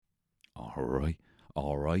All right.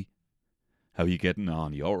 All right. How are you getting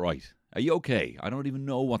on? You all right? Are you okay? I don't even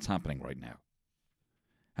know what's happening right now.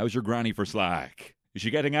 How's your granny for slack? Is she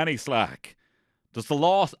getting any slack? Does the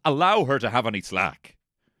law allow her to have any slack?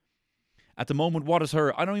 At the moment, what is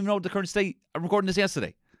her... I don't even know the current state. I'm recording this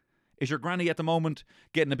yesterday. Is your granny at the moment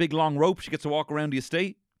getting a big long rope? She gets to walk around the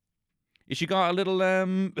estate? Is she got a little,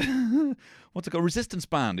 what's it called, resistance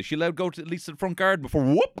band? Is she allowed to go to at least the front garden before,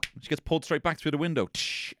 whoop, she gets pulled straight back through the window?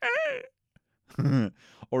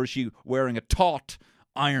 Or is she wearing a taut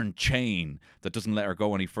iron chain that doesn't let her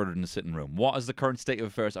go any further than the sitting room? What is the current state of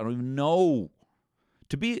affairs? I don't even know.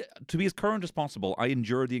 To be as current as possible, I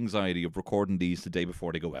endure the anxiety of recording these the day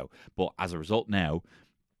before they go out. But as a result now,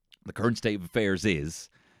 the current state of affairs is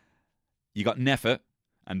you got Neffa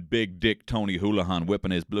and Big Dick Tony Houlihan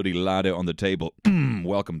whipping his bloody lad out on the table.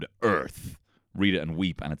 Welcome to Earth. Read it and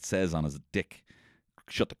weep. And it says on his dick,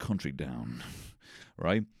 shut the country down.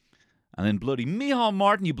 Right? And then bloody Micheál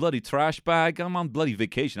Martin, you bloody trash bag. I'm on bloody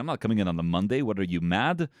vacation. I'm not coming in on the Monday. What are you,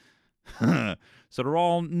 mad? So they're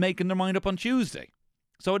all making their mind up on Tuesday.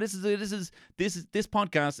 So this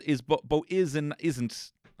podcast is but is and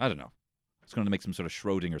isn't. I don't know. It's going to make some sort of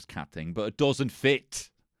Schrodinger's cat thing, but it doesn't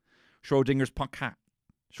fit. Schrodinger's podcast.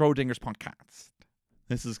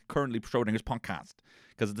 This is currently Schrodinger's podcast.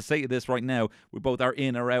 Because at the state of this right now, we both are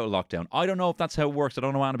in or out of lockdown. I don't know if that's how it works. I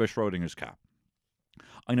don't know anything about Schrodinger's cat.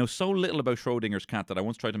 I know so little about Schrodinger's cat that I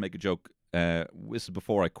once tried to make a joke. This is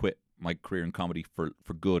before I quit my career in comedy for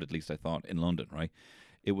good, at least I thought, in London, right?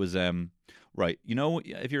 It was, right, you know,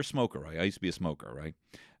 if you're a smoker, right? I used to be a smoker, right?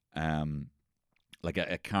 Like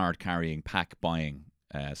a card-carrying, pack-buying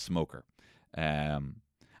smoker. And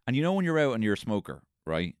you know when you're out and you're a smoker,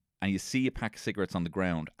 right? And you see a pack of cigarettes on the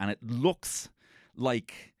ground, and it looks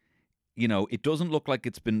like, you know, it doesn't look like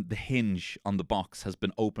it's been, the hinge on the box has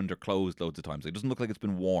been opened or closed loads of times. It doesn't look like it's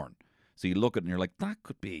been worn. So you look at it and you're like, that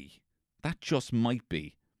just might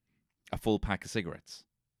be a full pack of cigarettes.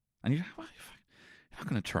 And you're like, well, you're not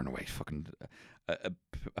going to turn away fucking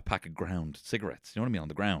a pack of ground cigarettes. You know what I mean? On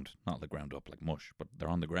the ground. Not the ground up like mush, but they're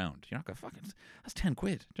on the ground. You're not going to fucking, that's 10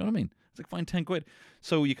 quid. Do you know what I mean? It's like, fine, 10 quid.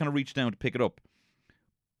 So you kind of reach down to pick it up.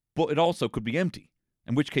 But it also could be empty.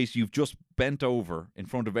 In which case you've just bent over in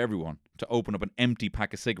front of everyone to open up an empty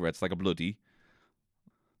pack of cigarettes like a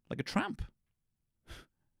tramp.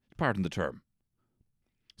 Pardon the term.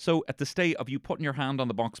 So at the state of you putting your hand on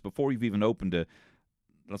the box before you've even opened it,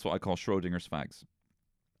 that's what I call Schrodinger's fags.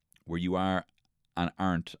 Where you are and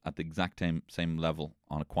aren't at the exact same level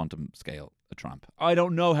on a quantum scale, a tramp. I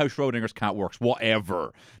don't know how Schrodinger's cat works.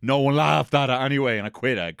 Whatever. No one laughed at it anyway, and I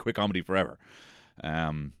quit comedy forever.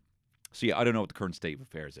 So yeah, I don't know what the current state of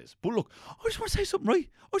affairs is. But look, I just want to say something, right?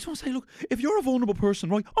 I just want to say, look, if you're a vulnerable person,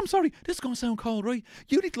 right? I'm sorry, this is going to sound cold, right?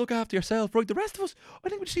 You need to look after yourself, right? The rest of us, I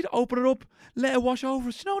think we just need to open it up, let it wash over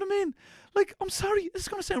us. You know what I mean? Like, I'm sorry, this is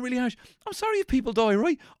going to sound really harsh. I'm sorry if people die,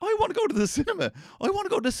 right? I want to go to the cinema.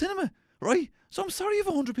 Right? So I'm sorry if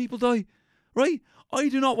 100 people die, right? I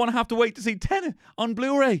do not want to have to wait to see Tenet on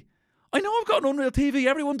Blu-ray. I know I've got an Unreal TV.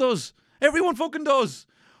 Everyone does. Everyone fucking does.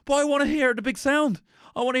 But I want to hear the big sound.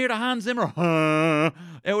 I want to hear the Hans Zimmer out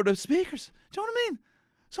of the speakers. Do you know what I mean?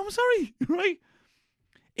 So I'm sorry, right?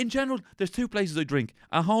 In general, there's two places I drink.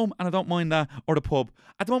 At home, and I don't mind that, or the pub.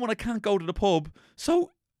 At the moment, I can't go to the pub.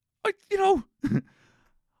 So, I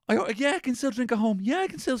can still drink at home. Yeah, I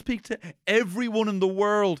can still speak to everyone in the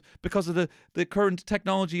world because of the current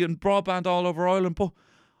technology and broadband all over Ireland. But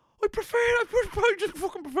I just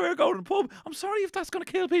fucking prefer going to the pub. I'm sorry if that's going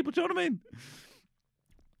to kill people. Do you know what I mean?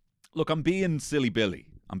 Look, I'm being silly Billy.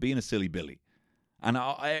 I'm being a silly Billy. And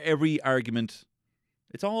every argument,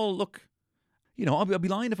 it's all, look, you know, I'll be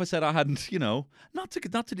lying if I said I hadn't, you know, not to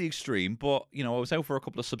the extreme, but, you know, I was out for a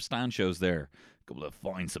couple of substantios there. A couple of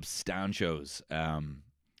fine substantios. And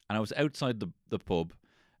I was outside the pub,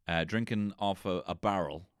 drinking off a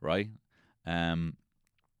barrel, right? And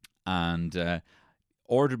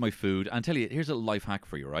ordered my food. And I tell you, here's a life hack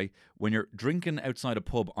for you, right? When you're drinking outside a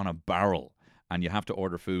pub on a barrel, and you have to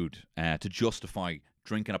order food to justify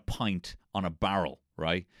drinking a pint on a barrel,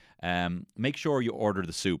 right? Make sure you order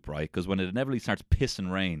the soup, right? Because when it inevitably starts pissing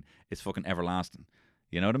rain, it's fucking everlasting.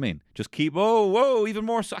 You know what I mean? Just keep, even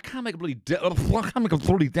more. So I can't make a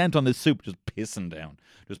bloody dent on this soup. Just pissing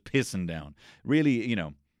down. Really, you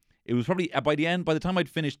know, it was probably, by the time I'd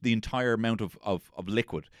finished the entire amount of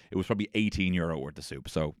liquid, it was probably €18 worth of soup.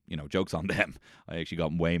 So, you know, joke's on them. I actually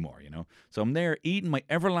got way more, you know. So I'm there eating my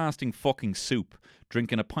everlasting fucking soup,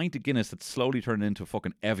 drinking a pint of Guinness that's slowly turning into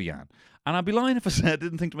fucking Evian. And I'd be lying if I said I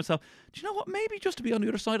didn't think to myself, do you know what, maybe just to be on the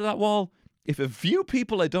other side of that wall, if a few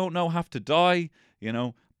people I don't know have to die, you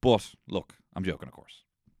know. But, look, I'm joking, of course.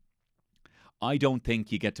 I don't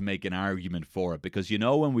think you get to make an argument for it because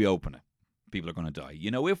when we open it, people are going to die.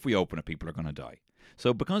 If we open it, people are going to die.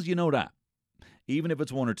 So because that, even if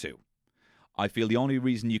it's one or two, I feel the only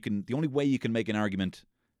way you can make an argument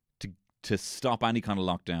to stop any kind of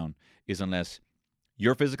lockdown is unless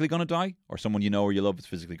you're physically going to die or someone or you love is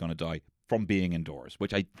physically going to die from being indoors,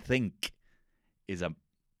 which I think is a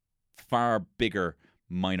far bigger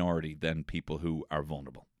minority than people who are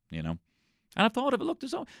vulnerable, And I've thought of it. Look,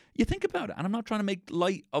 you think about it, and I'm not trying to make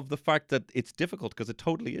light of the fact that it's difficult because it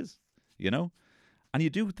totally is, And you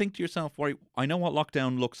do think to yourself, right, I know what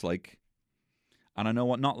lockdown looks like, and I know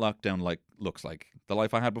what not lockdown looks like. The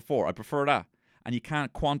life I had before, I prefer that. And you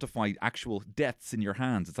can't quantify actual deaths in your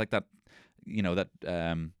hands. It's like that,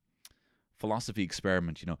 philosophy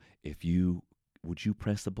experiment. Would you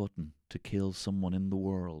press the button to kill someone in the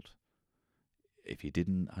world? If you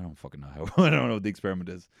didn't, I don't fucking know how. I don't know what the experiment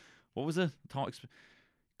is. What was it? Because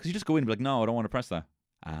you just go in and be like, no, I don't want to press that.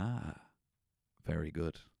 Ah, very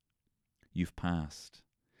good. You've passed.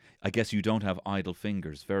 I guess you don't have idle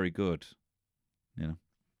fingers. Very good.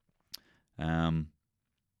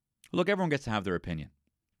 Look, everyone gets to have their opinion.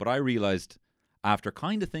 But I realized after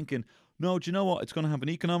kind of thinking, no, do you know what? It's going to have an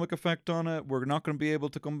economic effect on it. We're not going to be able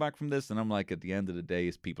to come back from this. And I'm like, at the end of the day,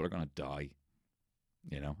 people are going to die.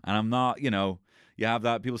 And I'm not, you have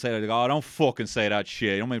that. People say, like, oh, don't fucking say that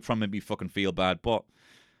shit. Don't make me fucking feel bad. But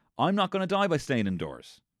I'm not going to die by staying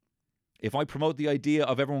indoors. If I promote the idea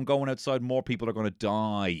of everyone going outside, more people are going to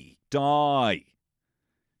die. Die.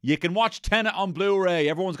 You can watch Tenet on Blu-ray.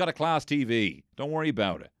 Everyone's got a class TV. Don't worry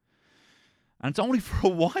about it. And it's only for a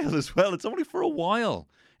while as well. It's only for a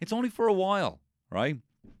while, right?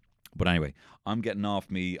 But anyway, I'm getting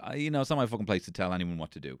off me. It's not my fucking place to tell anyone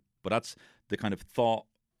what to do. But that's the kind of thought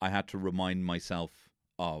I had to remind myself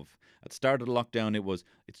of. At the start of the lockdown,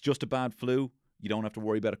 it's just a bad flu. You don't have to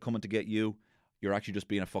worry about it coming to get you. You're actually just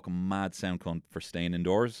being a fucking mad sound cunt for staying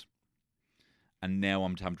indoors. And now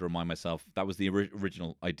I'm having to remind myself that was the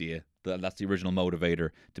original idea. That's the original motivator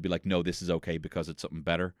to be like, no, this is okay because it's something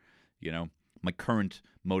better. My current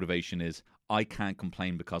motivation is I can't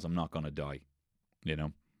complain because I'm not going to die.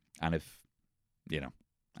 And if, anyway,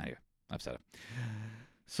 I've said it.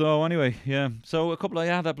 So anyway, yeah. So I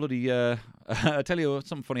had that bloody. I tell you,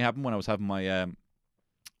 something funny happened when I was having my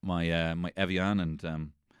my Evian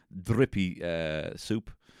and drippy soup.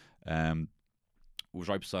 Was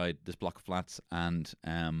right beside this block of flats, and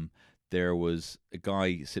there was a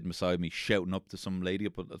guy sitting beside me shouting up to some lady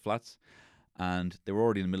up at the flats, and they were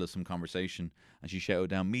already in the middle of some conversation, and she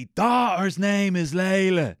shouted down, "Me daughter's name is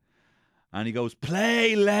Layla," and he goes,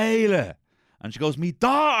 "Play Layla," and she goes, "Me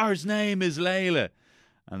daughter's name is Layla."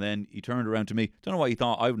 And then he turned around to me. Don't know why he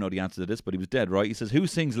thought I would know the answer to this, but he was dead right. He says, "Who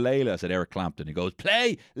sings Layla?" I said, "Eric Clapton." He goes,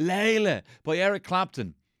 "Play Layla by Eric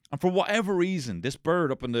Clapton." And for whatever reason, this bird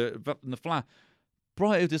up in the flat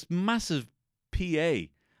brought out this massive PA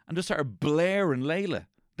and just started blaring Layla.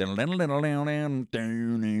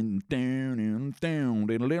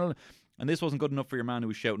 And this wasn't good enough for your man who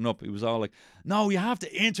was shouting up. He was all like, "No, you have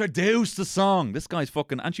to introduce the song." This guy's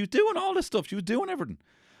fucking... And she was doing all this stuff. She was doing everything.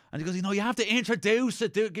 And he goes, "You have to introduce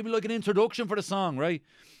it. Give me like an introduction for the song, right?"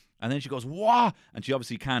 And then she goes, "What?" And she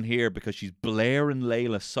obviously can't hear because she's blaring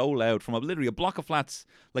Layla so loud from literally a block of flats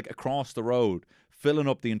like across the road, filling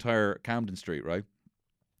up the entire Camden Street, right?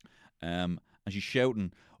 And she's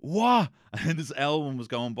shouting, "What?" And this album was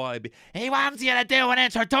going by. "He wants you to do an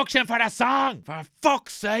introduction for the song, for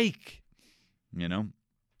fuck's sake."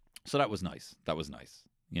 So that was nice. It was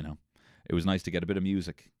nice to get a bit of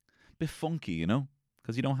music, a bit funky,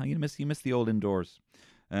 because you miss the old indoors.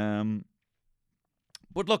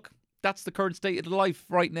 But look, that's the current state of the life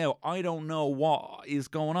right now. I don't know what is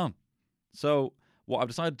going on. So what I've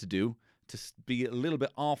decided to do to be a little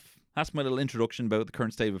bit off. That's my little introduction about the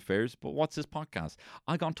current state of affairs. But what's this podcast?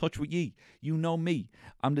 I got in touch with ye. You know me.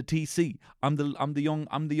 I'm the TC. I'm the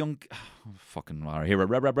young. Fucking here.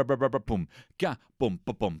 Boom. Ga boom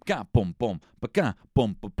ba boom. Ga boom boom. Ba ga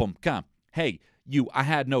boom ba boom ga. Hey, you. I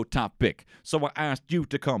had no topic, so I asked you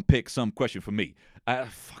to come pick some question for me.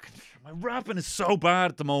 Fucking. My rapping is so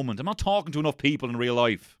bad at the moment. I'm not talking to enough people in real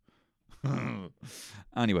life.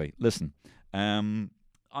 Anyway, listen.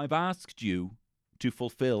 I've asked you to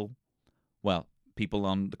fulfill, people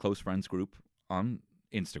on the close friends group on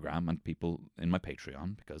Instagram and people in my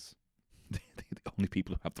Patreon, because they're the only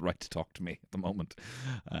people who have the right to talk to me at the moment.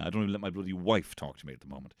 I don't even let my bloody wife talk to me at the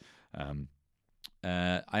moment.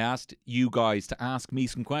 I asked you guys to ask me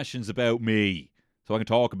some questions about me so I can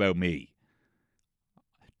talk about me.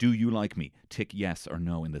 Do you like me? Tick yes or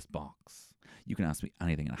no in this box. You can ask me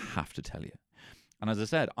anything and I have to tell you. And as I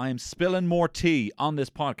said, I am spilling more tea on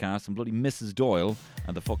this podcast than bloody Mrs. Doyle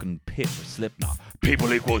and the fucking pit for Slipknot.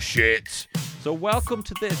 People equal shit. So welcome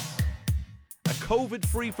to this. A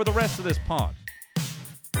COVID-free for the rest of this pod.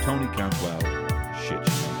 Tony Cantwell, shit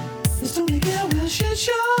show. It's Tony Cantwell shit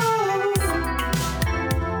show.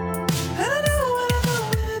 And I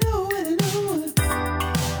know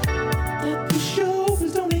that the show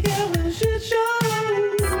is Tony Cantwell shit show.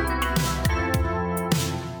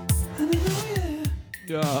 And I know,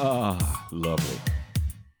 Ah, lovely.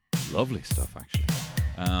 Lovely stuff, actually.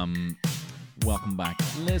 Welcome back.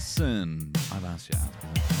 Listen, I've asked you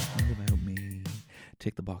something about me.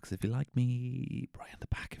 Tick the box if you like me. Right on the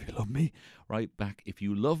back if you love me. Right back if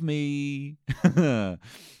you love me.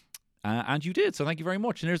 And you did, so thank you very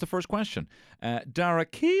much. And here's the first question. Dara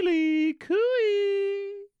Keeley.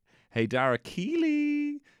 Cooey. Hey, Dara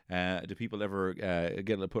Keeley. Do people ever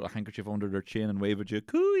put a handkerchief under their chin and wave at you?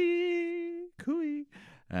 Cooey. Cooey.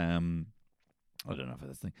 I don't know if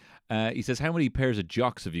that's the thing. He says, how many pairs of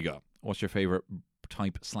jocks have you got? What's your favorite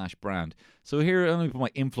type/brand? So here, let me put my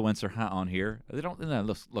influencer hat on here. They don't. No,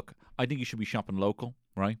 look. I think you should be shopping local,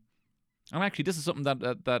 right? And actually, this is something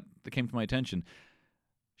that came to my attention.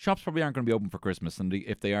 Shops probably aren't going to be open for Christmas, and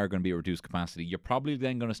if they are going to be at reduced capacity, you're probably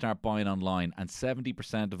then going to start buying online. And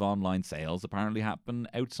 70% of online sales apparently happen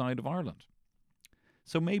outside of Ireland.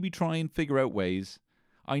 So maybe try and figure out ways.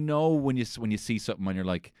 I know when you see something and you're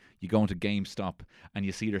like, you go into GameStop and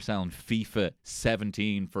you see they're selling FIFA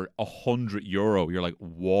 17 for €100. You're like,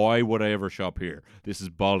 why would I ever shop here? This is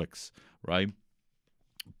bollocks, right?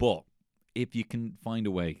 But if you can find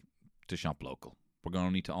a way to shop local, we're going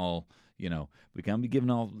to need to all, we can't be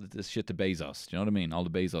giving all this shit to Bezos. Do you know what I mean? All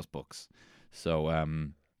the Bezos books. So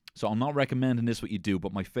I'm not recommending this what you do,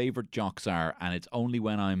 but my favorite jocks are, and it's only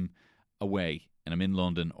when I'm away and I'm in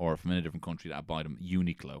London or if I'm in a different country that I buy them,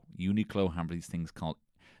 Uniqlo. Uniqlo have these things called,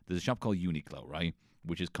 there's a shop called Uniqlo, right?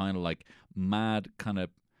 Which is kind of like mad, kind of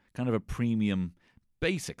a premium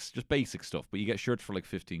basics, just basic stuff. But you get shirts for like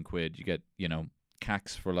 15 quid. You get,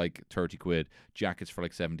 cacks for like 30 quid, jackets for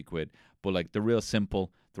like 70 quid. But like they're real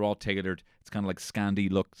simple. They're all tailored. It's kind of like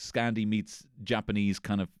Scandi look. Scandi meets Japanese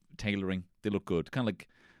kind of tailoring. They look good. Kind of like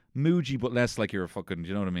Muji, but less like you're a fucking,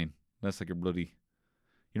 you know what I mean? Less like you're bloody...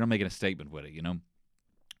 You're not making a statement with it,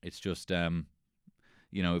 It's just, if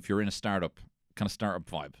you're in a startup, kind of startup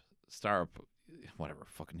vibe. Startup, whatever,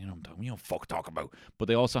 fucking, what I'm talking, talk about. But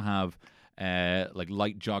they also have, like,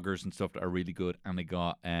 light joggers and stuff that are really good. And they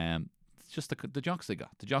got, it's just the jocks they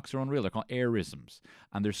got. The jocks are unreal. They're called Airisms.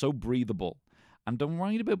 And they're so breathable. And don't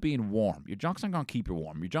worry about being warm. Your jocks aren't going to keep you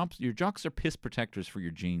warm. Your jocks are piss protectors for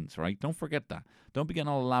your jeans, right? Don't forget that. Don't be getting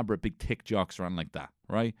all elaborate, big, thick jocks around like that,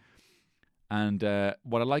 right? And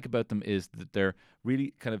what I like about them is that they're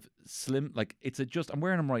really kind of slim. Like, I'm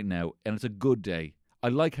wearing them right now, and it's a good day. I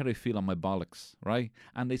like how they feel on my bollocks, right?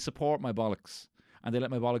 And they support my bollocks. And they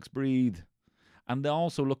let my bollocks breathe. And they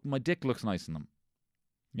also my dick looks nice in them.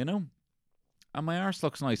 And my arse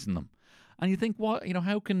looks nice in them. And you think,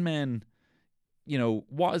 how can men,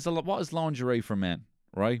 what is lingerie for men,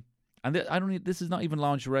 right? And this is not even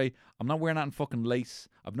lingerie. I'm not wearing that in fucking lace.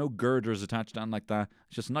 I've no girders attached on like that.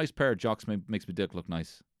 It's just a nice pair of jocks makes my dick look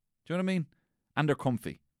nice. Do you know what I mean? And they're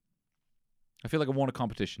comfy. I feel like I won a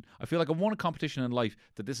competition. I feel like I won a competition in life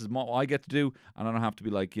that this is what I get to do, and I don't have to be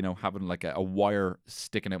like, having like a wire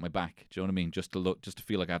sticking out my back. Do you know what I mean? Just to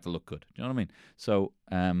feel like I have to look good. Do you know what I mean? So,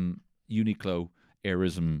 Uniqlo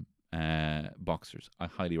Airism boxers, I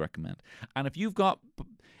highly recommend. And if you've got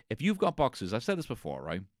boxers, I've said this before,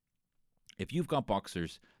 right? If you've got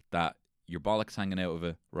boxers that your bollocks hanging out of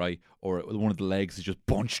it, right, or one of the legs is just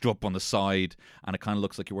bunched up on the side and it kind of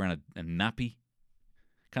looks like you're wearing a nappy,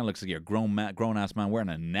 kind of looks like you're a grown-ass man wearing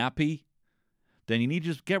a nappy, then you need to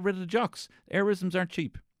just get rid of the jocks. Airisms aren't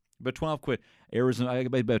cheap. About 12 quid. Airism, I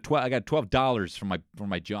got $12 for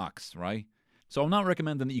my jocks, right? So I'm not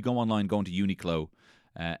recommending that you go online, go into Uniqlo,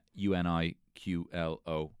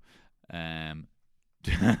 Uniqlo, and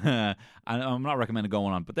I'm not recommending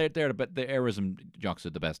going on, but the Airism jocks are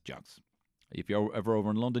the best jocks. If you're ever over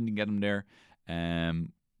in London, you can get them there.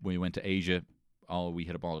 When we went to Asia, we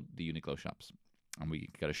hit up all the Uniqlo shops, and we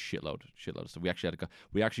got a shitload of stuff. We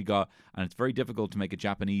actually got, and it's very difficult to make a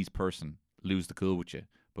Japanese person lose the cool with you.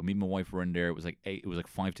 But me and my wife were in there. It was like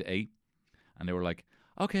 5 to 8, and they were like,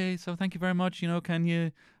 "Okay, so thank you very much. Can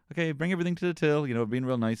you bring everything to the till? Being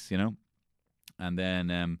real nice. And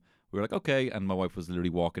then we were like, okay, and my wife was literally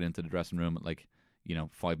walking into the dressing room at like,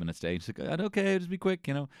 5 minutes to 8. She's like, okay, just be quick,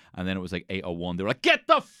 And then it was like 8:01. They were like, get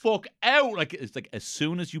the fuck out! Like, it's like as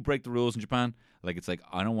soon as you break the rules in Japan, like it's like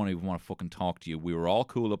I don't want to fucking talk to you. We were all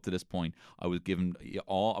cool up to this point. I was being,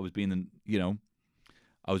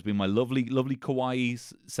 I was being my lovely, lovely kawaii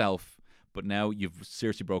self, but now you've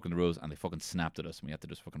seriously broken the rules and they fucking snapped at us and we had to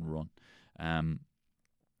just fucking run.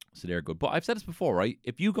 So they're good. But I've said this before, right?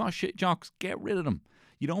 If you got shit jocks, get rid of them.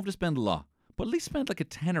 You don't have to spend a lot, but at least spend like a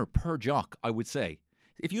tenner per jock, I would say.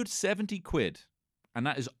 If you had 70 quid and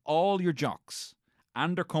that is all your jocks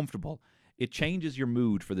and they're comfortable, it changes your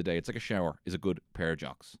mood for the day. It's like a shower is a good pair of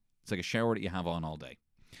jocks. It's like a shower that you have on all day.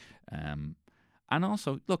 And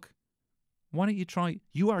also, look, why don't you try?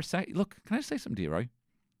 You are look, can I say something to you, right?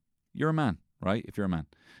 You're a man, right? If you're a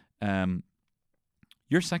man,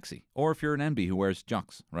 you're sexy. Or if you're an MB who wears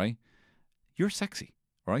jocks, right? You're sexy,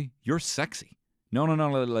 right? You're sexy. No.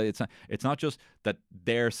 It's not just that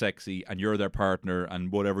they're sexy and you're their partner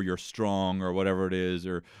and whatever, you're strong or whatever it is,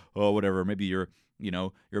 or whatever. Maybe you're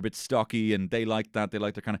a bit stocky and they like that. They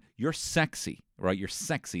like their kind of. You're sexy, right? You're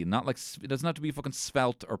sexy, not like it doesn't have to be fucking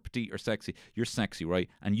svelte or petite or sexy. You're sexy, right?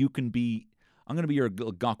 And you can be. I'm gonna be your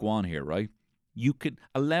little gokwan here, right? You could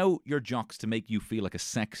allow your jocks to make you feel like a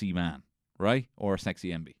sexy man, right? Or a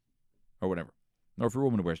sexy MB, or whatever. Or if you're a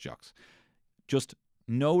woman who wears jocks, just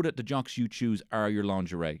know that the jocks you choose are your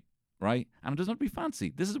lingerie, right? And it doesn't have to be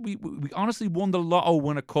fancy. This is we honestly won the lotto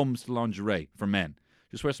when it comes to lingerie for men.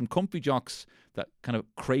 Just wear some comfy jocks that kind of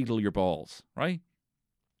cradle your balls, right?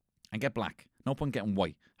 And get black. No point getting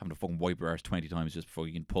white, having to fucking wipe your arse 20 times just before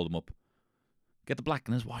you can pull them up. Get the black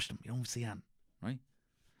and just wash them. You don't see anything, right?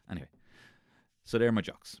 Anyway, so they're my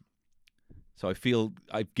jocks. So I feel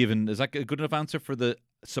I've given. Is that a good enough answer for the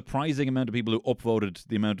surprising amount of people who upvoted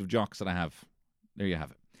the amount of jocks that I have? There you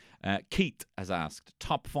have it. Keith has asked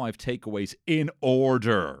top 5 takeaways in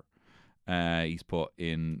order. He's put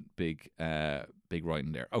in big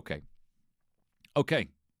writing there. Okay,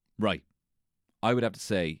 right. I would have to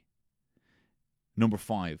say number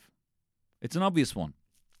 5. It's an obvious one.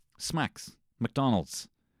 Smacks, McDonald's,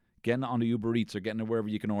 getting it on the Uber Eats or getting it wherever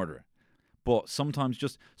you can order it. But sometimes do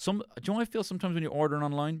you know what I feel sometimes when you're ordering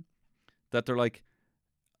online? That they're like,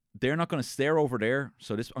 they're not going to stare over there,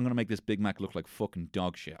 so I'm going to make this Big Mac look like fucking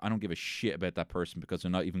dog shit. I don't give a shit about that person because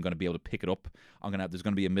they're not even going to be able to pick it up. There's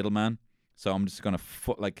going to be a middleman, so I'm just going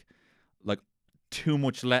to like too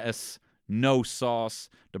much lettuce, no sauce,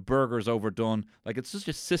 the burger's overdone. Like, it's just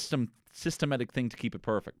a systematic thing to keep it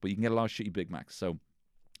perfect, but you can get a lot of shitty Big Macs, so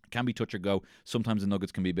it can be touch or go. Sometimes the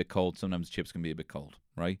nuggets can be a bit cold, sometimes the chips can be a bit cold,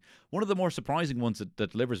 right? One of the more surprising ones that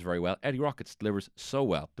delivers very well, Eddie Rockets delivers so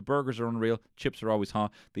well. The burgers are unreal, chips are always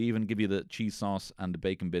hot. They even give you the cheese sauce and the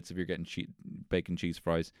bacon bits if you're getting bacon cheese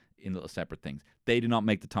fries in little separate things. They do not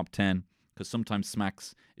make the top 10 because sometimes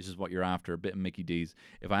Smacks is just what you're after, a bit of Mickey D's.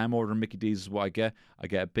 If I am ordering Mickey D's, is what I get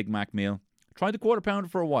a Big Mac meal. Try the Quarter Pounder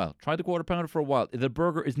for a while. The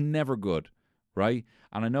burger is never good, right?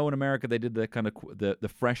 And I know in America they did the kind of the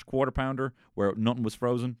fresh Quarter Pounder where nothing was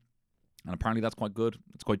frozen, and apparently that's quite good.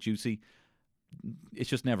 It's quite juicy. It's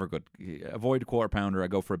just never good. Avoid a Quarter Pounder. I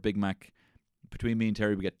go for a Big Mac. Between me and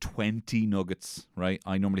Terry, we get 20 nuggets, right?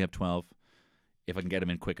 I normally have 12 if I can get them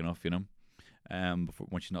in quick enough, when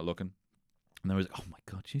she's not looking. And then I was like, oh my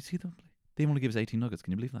God, do you see them? They only give us 18 nuggets.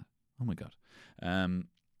 Can you believe that? Oh my God.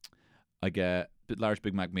 I get a large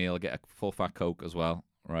Big Mac meal. I get a full fat Coke as well,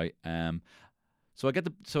 right? So I get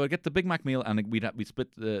the Big Mac meal, and we'd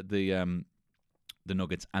split the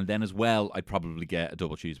nuggets, and then as well, I'd probably get a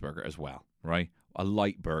double cheeseburger as well, right? A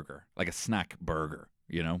light burger, like a snack burger,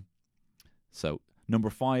 So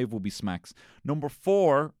number 5 would be Smacks. Number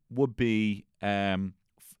 4 would be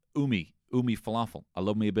Umi falafel. I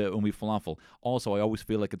love me a bit of Umi falafel. Also, I always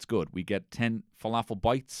feel like it's good. We get 10 falafel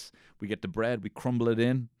bites. We get the bread. We crumble it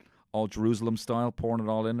in, all Jerusalem style, pouring it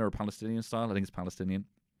all in, or Palestinian style. I think it's Palestinian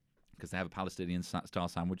because they have a Palestinian style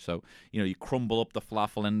sandwich. So you crumble up the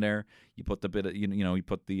falafel in there. You put the bit of you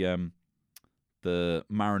put the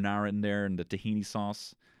marinara in there and the tahini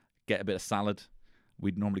sauce. Get a bit of salad.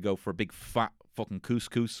 We'd normally go for a big fat fucking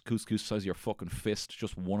couscous. Couscous size of your fucking fist.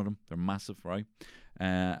 Just one of them. They're massive, right?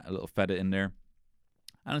 A little feta in there,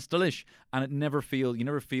 and it's delish. And you never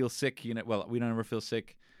feel sick. Well, we don't ever feel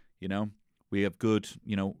sick. We have good,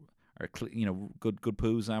 good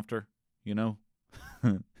poos after.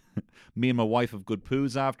 Me and my wife have good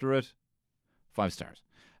poos after it. 5 stars.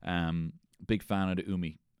 Big fan of the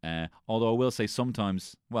Umi. Although I will say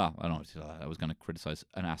sometimes, well, I don't know. I was going to criticize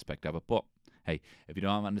an aspect of it, but hey, if you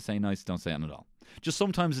don't have anything to say nice, don't say anything at all. Just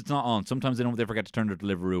sometimes it's not on. Sometimes they forget to turn their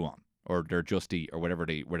Deliveroo on. Or their Just Eat, or whatever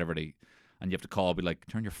they, and you have to call, be like,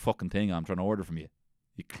 turn your fucking thing on, I'm trying to order from you,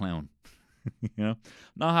 you clown. Not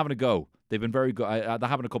having a go. They've been very good. That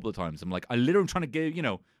happened a couple of times. I'm like, I literally trying to give,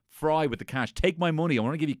 fry with the cash. Take my money. I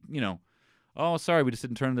want to give you, oh, sorry, we just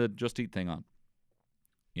didn't turn the Just Eat thing on.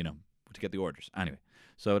 To get the orders. Anyway,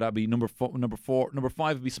 So that'd be number four. Number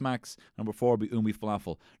 5 would be Smacks. Number 4 would be Umi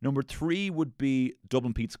Falafel. Number 3 would be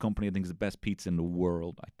Dublin Pizza Company. I think is the best pizza in the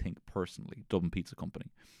world. I think personally, Dublin Pizza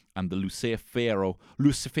Company, and the Lucifero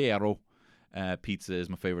pizza is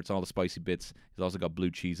my favorite. It's all the spicy bits. It's also got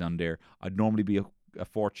blue cheese on there. I'd normally be a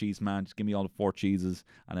 4 cheese man. Just give me all the 4 cheeses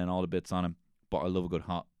and then all the bits on them. But I love a good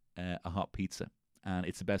hot pizza, and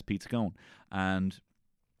it's the best pizza going. And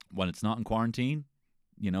when it's not in quarantine,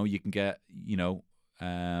 you can get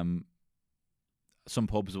some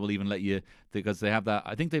pubs will even let you, because they have that.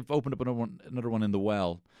 I think they've opened up another one in the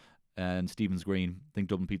Well and Stephen's Green. I think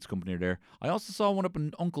Dublin Pizza Company are there. I also saw one up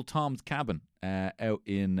in Uncle Tom's Cabin out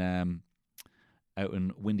in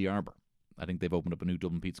Windy Arbor. I think they've opened up a new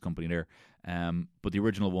Dublin Pizza Company there. But the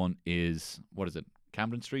original one is, what is it,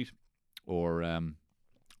 Camden Street, or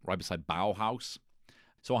right beside Bauhaus.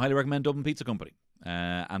 So I highly recommend Dublin Pizza Company.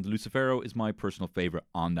 And the Lucifero is my personal favourite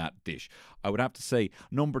on that dish. I would have to say,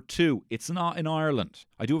 number 2, it's not in Ireland.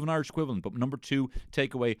 I do have an Irish equivalent, but number 2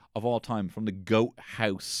 takeaway of all time from the Goat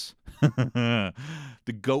House. The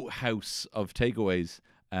Goat House of takeaways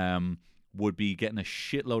would be getting a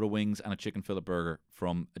shitload of wings and a chicken fillet burger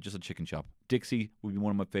from just a chicken shop. Dixie would be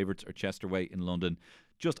one of my favourites, or Chesterway in London.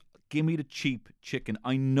 Just give me the cheap chicken.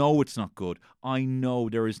 I know it's not good. I know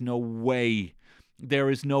there is no way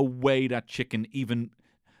that chicken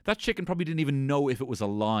probably didn't even know if it was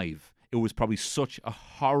alive. It was probably such a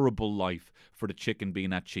horrible life for the chicken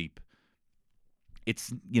being that cheap.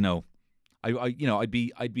 It's, I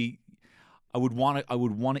would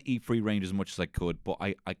want to eat free range as much as I could, but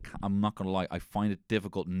I'm not going to lie, I find it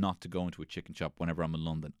difficult not to go into a chicken shop whenever I'm in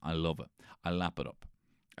London. I love it. I lap it up.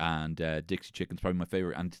 And Dixie Chicken's probably my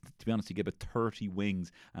favourite. And to be honest, you get about 30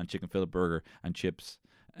 wings and chicken fillet burger and chips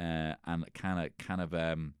and a kind of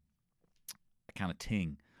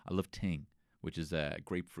ting. I love ting, which is a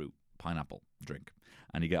grapefruit pineapple drink,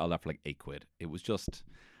 and you get all that for like £8. It was just,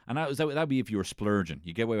 and that'd be if you were splurging.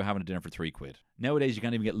 You get away with having a dinner for £3. Nowadays, you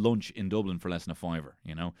can't even get lunch in Dublin for less than £5.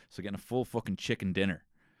 So getting a full fucking chicken dinner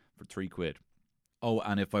for £3. Oh,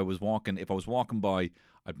 and if I was walking by,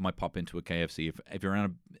 I might pop into a KFC. If you're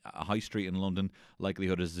on a high street in London,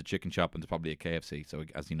 likelihood is a chicken shop and there's probably a KFC. So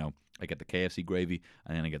as you know, I get the KFC gravy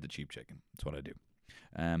and then I get the cheap chicken. That's what I do.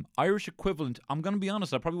 Irish equivalent, I'm going to be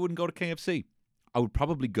honest, I probably wouldn't go to KFC. I would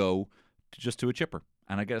probably go to a chipper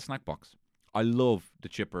and I get a snack box. I love the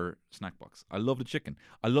chipper snack box. I love the chicken.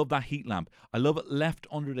 I love that heat lamp. I love it left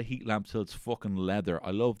under the heat lamp till it's fucking leather.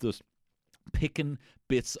 I love this picking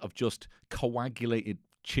bits of just coagulated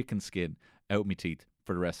chicken skin out my teeth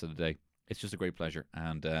for the rest of the day. It's just a great pleasure.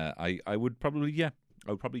 And I would probably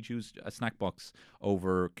choose a snack box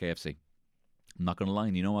over KFC. I'm not going to lie,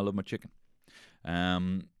 I love my chicken.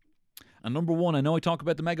 And number 1, I know I talk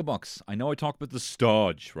about the Mega Box. I know I talk about the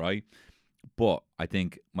Stodge, right? But I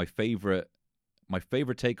think my favorite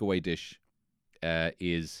takeaway dish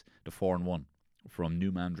is the 4-in-1 from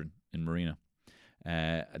New Mandarin in Marina.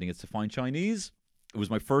 I think it's the fine Chinese. It was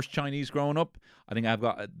my first Chinese growing up. I think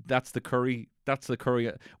that's the curry. That's the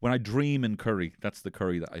curry. When I dream in curry, that's the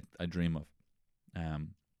curry that I dream of.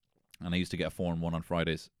 And I used to get a 4-in-1 on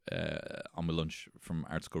Fridays on my lunch from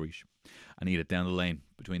Arts Curry's and eat it down the lane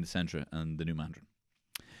between the Centra and the New Mandarin.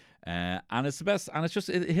 And it's the best, and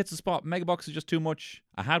it hits the spot. Mega Box is just too much.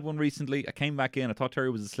 I had one recently. I came back in. I thought Terry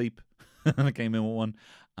was asleep, and I came in with one,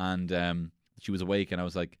 and she was awake, and I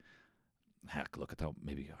was like, "Heck, look, I thought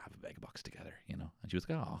maybe I'll have a Mega Box together, And she was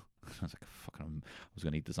like, "Oh," I was like, "Fucking, I was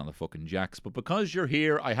gonna eat this on the fucking jacks, but because you're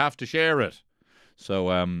here, I have to share it."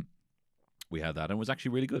 So we had that, and it was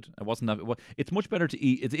actually really good. It wasn't that. It's much better to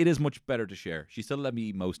eat. It is much better to share. She still let me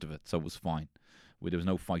eat most of it, so it was fine. There was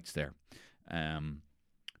no fights there.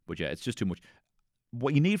 But yeah, it's just too much.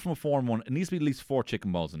 What you need from a 4-in-1, it needs to be at least 4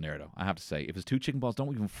 chicken balls in there, though. I have to say, if it's 2 chicken balls,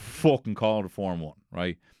 don't even fucking call it a 4-in-1,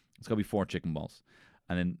 right? It's got to be 4 chicken balls,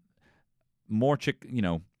 and then more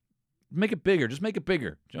chicken. Make it bigger. Just make it bigger.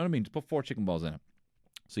 Do you know what I mean? Just put 4 chicken balls in it.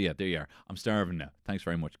 So yeah, there you are. I'm starving now. Thanks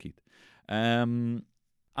very much, Keith. And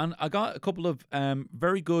I got a couple of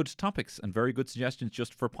very good topics and very good suggestions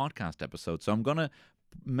just for podcast episodes. So I'm gonna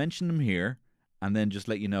mention them here, and then just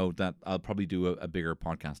let you know that I'll probably do a bigger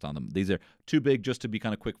podcast on them. These are too big just to be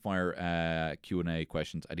kind of quick-fire Q&A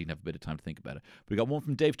questions. I didn't have a bit of time to think about it. But we got one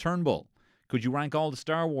from Dave Turnbull. Could you rank all the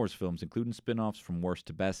Star Wars films, including spin-offs, from worst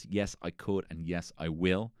to best? Yes, I could, and yes, I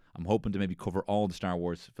will. I'm hoping to maybe cover all the Star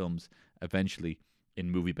Wars films eventually in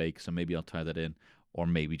Movie Bake, so maybe I'll tie that in, or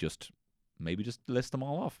maybe just list them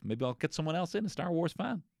all off. Maybe I'll get someone else in, a Star Wars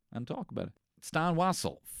fan, and talk about it. Stan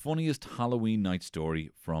Wassel, funniest Halloween night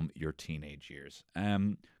story from your teenage years.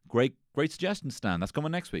 Great suggestion, Stan. That's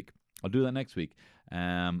coming next week. I'll do that next week.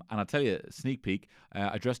 And I'll tell you, sneak peek,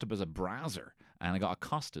 I dressed up as a browser and I got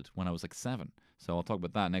accosted when I was like 7. So I'll talk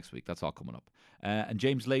about that next week. That's all coming up. And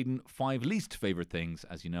James Layden, 5 least favourite things.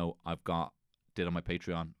 As you know, did on my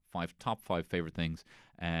Patreon, top 5 favourite things.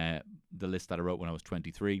 The list that I wrote when I was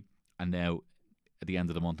 23. And now, at the end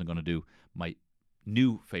of the month, I'm going to do my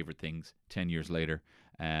new favourite things 10 years later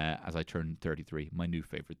as I turn 33. My new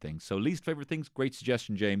favourite things. So least favourite things, great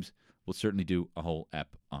suggestion, James. We'll certainly do a whole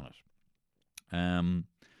ep on it.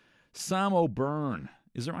 Sam O'Byrne.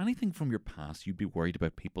 Is there anything from your past you'd be worried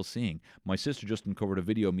about people seeing? My sister just uncovered a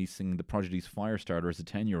video of me singing the Prodigy's Firestarter as a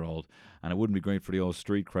 10-year-old, and it wouldn't be great for the old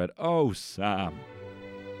street cred. Oh, Sam.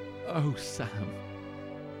 Oh, Sam.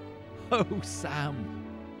 Oh, Sam.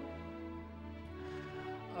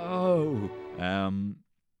 Oh.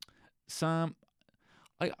 Sam,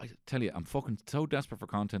 I tell you, I'm fucking so desperate for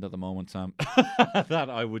content at the moment, Sam, that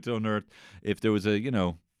I would unearth if there was a,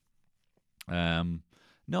 no,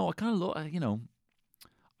 I kind of look,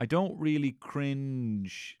 I don't really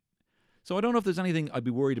cringe. So I don't know if there's anything I'd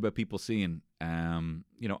be worried about people seeing.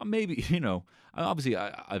 Maybe, obviously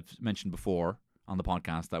I've mentioned before on the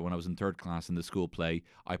podcast that when I was in 3rd class in the school play,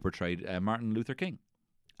 I portrayed Martin Luther King.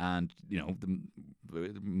 And,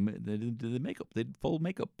 the makeup, they did full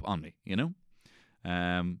makeup on me,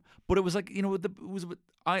 But it was like,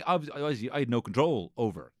 I had no control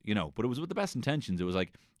over, but it was with the best intentions. It was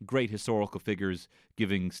like great historical figures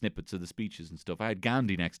giving snippets of the speeches and stuff. I had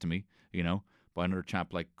Gandhi next to me, by another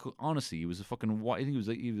chap. Like, honestly, he was a fucking white. I think he was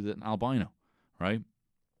an albino, right?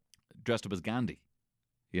 Dressed up as Gandhi,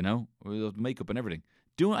 with makeup and everything.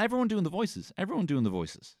 Everyone doing the voices,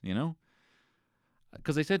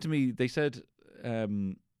 Because they said to me, well, they said,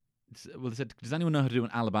 does anyone know how to do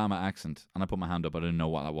an Alabama accent? And I put my hand up. I didn't know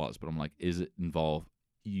what that was, but I'm like, is it involve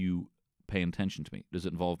you paying attention to me? Does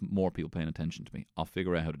it involve more people paying attention to me? I'll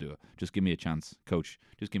figure out how to do it. Just give me a chance, coach.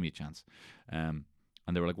 Just give me a chance. And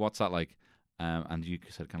they were like, what's that like? And you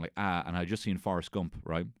said kind of like, and I just seen Forrest Gump,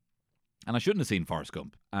 right? And I shouldn't have seen Forrest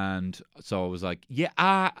Gump. And so I was like,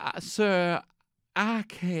 yeah, sir, I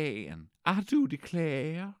can. I do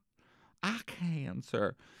declare. I can,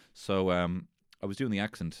 sir. So I was doing the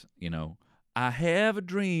accent, I have a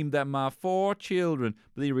dream that my 4 children.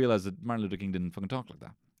 But then you realize that Martin Luther King didn't fucking talk like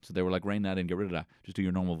that. So they were like, rein that in, get rid of that. Just do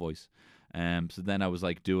your normal voice. So then I was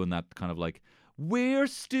like doing that kind of like, we're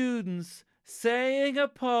students saying a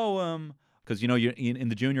poem. Because, you're in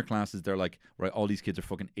the junior classes, they're like, right, all these kids are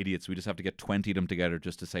fucking idiots. We just have to get 20 of them together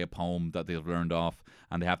just to say a poem that they've learned off.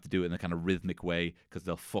 And they have to do it in a kind of rhythmic way because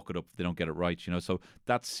they'll fuck it up if they don't get it right, So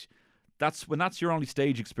that's when that's your only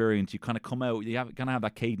stage experience. You kind of come out, you kind of have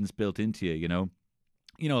that cadence built into you,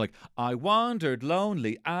 like, I wandered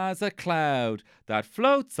lonely as a cloud that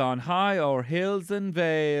floats on high o'er hills and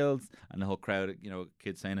vales. And the whole crowd,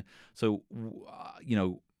 kids saying it. So,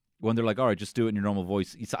 when they're like, all right, just do it in your normal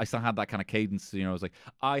voice. I still had that kind of cadence. I was like,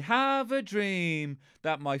 I have a dream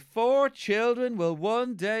that my 4 children will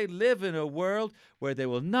one day live in a world where they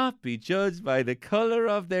will not be judged by the color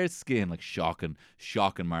of their skin. Like shocking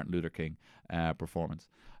Martin Luther King performance.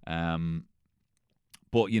 But,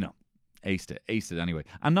 aced it anyway.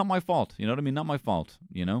 And not my fault. You know what I mean? Not my fault,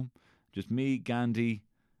 Just me, Gandhi.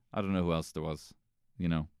 I don't know who else there was, I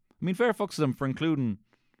mean, fair fucks to them for including...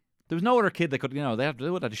 There was no other kid that could, they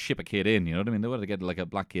would have to ship a kid in, you know what I mean? They would have to get like a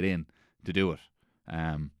black kid in to do it.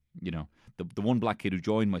 The one black kid who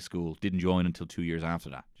joined my school didn't join until 2 years after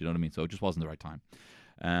that. Do you know what I mean? So it just wasn't the right time.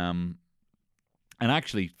 And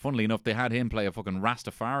actually, funnily enough, they had him play a fucking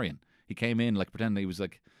Rastafarian. He came in like pretending he was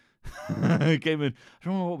like, he came in, I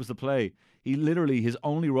don't know what was the play. He literally, his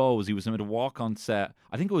only role was he was meant to walk on set.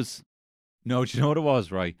 I think it was, no, do you know what it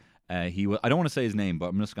was, right? He was, I don't want to say his name, but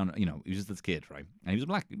I'm just gonna, he was just this kid, right? And he was a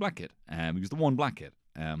black kid. He was the one black kid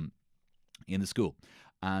in the school,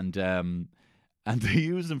 and they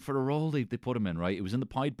used him for the role they put him in, right? It was in the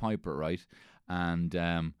Pied Piper, right? And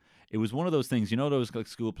it was one of those things, those like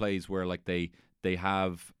school plays where like they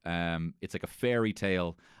have it's like a fairy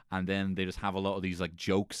tale, and then they just have a lot of these like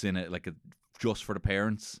jokes in it, like just for the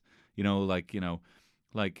parents,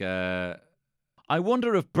 I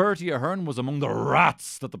wonder if Bertie Ahern was among the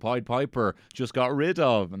rats that the Pied Piper just got rid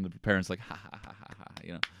of. And the parents like, ha, ha, ha, ha,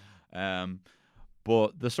 ha,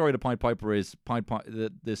 But the story of the Pied Piper is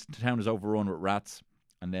this town is overrun with rats.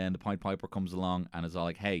 And then the Pied Piper comes along and is all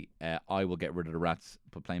like, hey, I will get rid of the rats,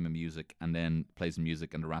 play my music, and then plays the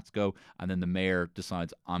music and the rats go. And then the mayor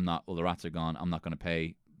decides, the rats are gone, I'm not going to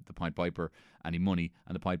pay the Pied Piper any money.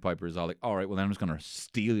 And the Pied Piper is all like, all right, well then I'm just going to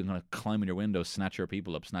steal you, I'm going to climb in your window, snatch your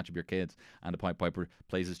people up, snatch up your kids. And the Pied Piper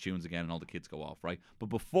plays his tunes again and all the kids go off, right? But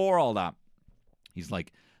before all that, he's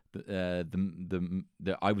like, I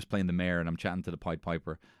was playing the mayor and I'm chatting to the Pied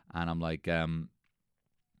Piper and I'm like,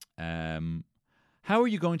 how are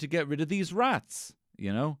you going to get rid of these rats?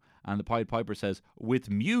 You know? And the Pied Piper says, with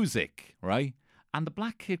music, right? And the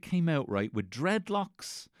black kid came out, right, with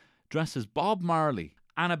dreadlocks, dressed as Bob Marley,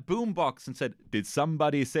 and a boombox and said, did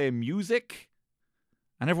somebody say music?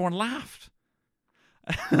 And everyone laughed.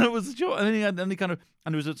 And it was a joke. And then he kind of,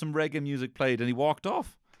 and there was some reggae music played and he walked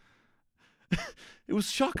off. It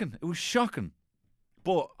was shocking. It was shocking.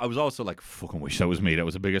 But I was also like, fucking wish that was me. That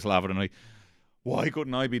was the biggest laugh of the night. Why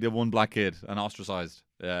couldn't I be the one black kid and ostracized?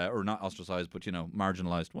 Or not ostracized, but, you know,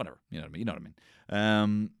 marginalized, whatever. You know what I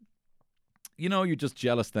mean? You know, you're just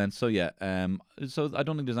jealous then. So, yeah. So I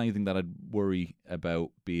don't think there's anything that I'd worry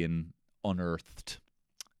about being unearthed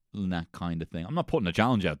and that kind of thing. I'm not putting a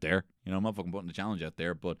challenge out there. You know, I'm not fucking putting a challenge out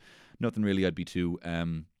there, but nothing really I'd be too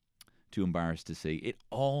embarrassed to see. It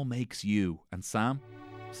all makes you. And Sam,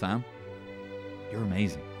 you're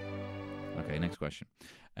amazing. Okay, next question.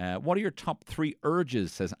 What are your top 3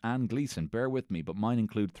 urges, says Anne Gleason. Bear with me, but mine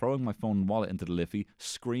include throwing my phone and wallet into the liffey,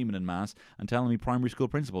 screaming in mass, and telling me primary school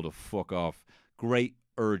principal to fuck off. Great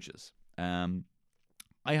urges. I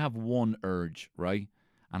have one urge, right?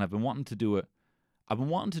 And I've been wanting to do it. I've been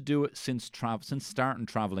wanting to do it since starting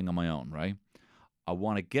traveling on my own, right? I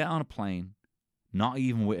want to get on a plane, not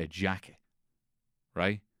even with a jacket,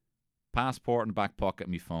 right? Passport in the back pocket,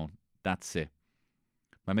 and my phone. That's it.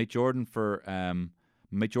 My mate Jordan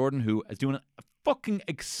who is doing a fucking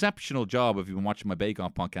exceptional job. If you've been watching my Bake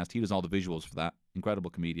Off podcast, he does all the visuals for that. Incredible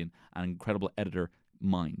comedian and incredible editor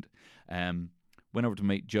mind. Went over to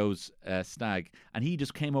mate Joe's stag, and he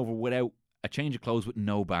just came over without a change of clothes with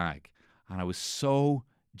no bag. And I was so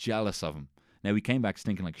jealous of him. Now, he came back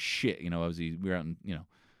stinking like shit, you know, we were out and, you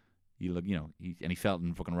know, he felt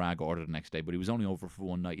in fucking rag order the next day, but he was only over for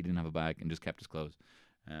one night. He didn't have a bag and just kept his clothes.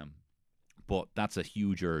 But that's a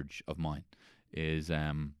huge urge of mine, is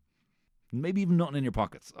maybe even nothing in your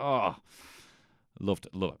pockets. Oh, love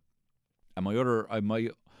it. And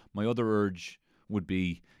my other urge would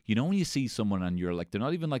be, you know, when you see someone and you're like, they're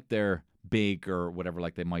not even like they're big or whatever,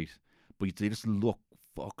 like they might, but they just look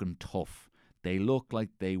fucking tough. They look like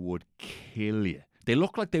they would kill you. They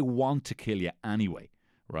look like they want to kill you anyway,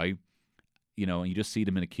 right? You know, and you just see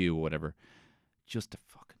them in a queue or whatever. Just to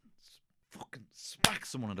fucking smack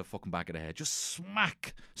someone in the fucking back of the head. Just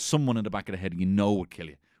smack someone in the back of the head you know would kill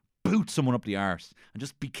you. Boot someone up the arse and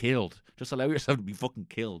just be killed. Just allow yourself to be fucking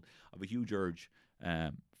killed. I have a huge urge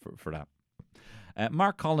for that.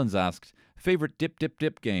 Mark Collins asked, favourite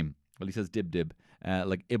dip game? Well, he says dib.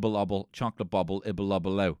 Like Ibble Obble, Chocolate Bobble, Ibble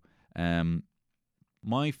Obble Low.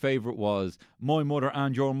 My favourite was my mother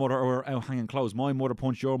and your mother were out hanging clothes. My mother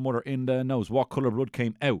punched your mother in the nose. What colour blood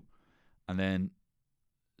came out? And then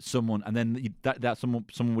someone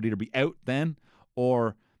would either be out then,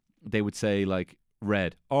 or they would say like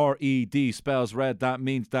red. R-E-D spells red. That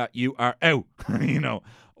means that you are out. You know,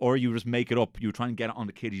 or you just make it up. You try and get it on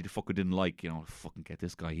the kid you fucking didn't like. You know, fucking get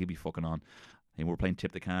this guy. He'll be fucking on. And we're playing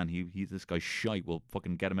tip the can. He's this guy's shite. We'll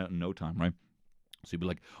fucking get him out in no time, right? So you'd be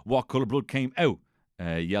like, what colour blood came out?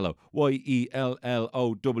 Yellow.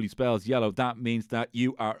 Y-E-L-L-O-W spells yellow. That means that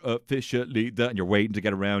you are officially the... And you're waiting to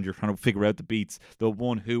get around. You're trying to figure out the beats. The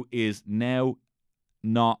one who is now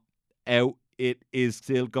not out. It is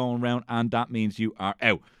still going around, and that means you are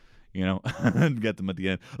out. You know? And get them at the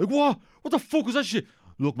end. Like, what? What the fuck was that shit?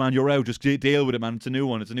 Look, man, you're out. Just deal with it, man. It's a new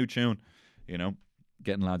one. It's a new tune. You know?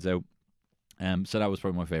 Getting lads out. So that was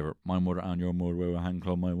probably my favourite. My mother and your mother were hanging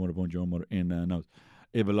close. My mother punched your mother in the nose.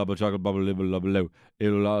 Ibble lubble chocolate bubble ibble lubble low.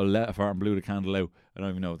 Ibble let fart and blew the candle out. I don't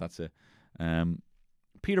even know if that's it.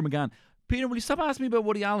 Peter McGann. Peter, will you stop asking me about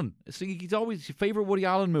Woody Allen? See, he's always your favourite Woody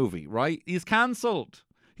Allen movie, right? He's cancelled.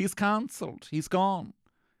 He's gone.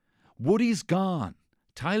 Woody's gone.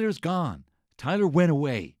 Tyler's gone. Tyler went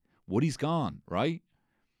away. Woody's gone, right?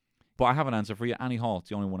 But I have an answer for you. Annie Hall. It's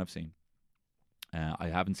the only one I've seen. I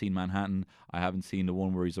haven't seen Manhattan. I haven't seen the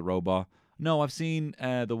one where he's a robot. No, I've seen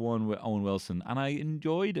the one with Owen Wilson, and I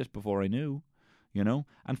enjoyed it before I knew, you know.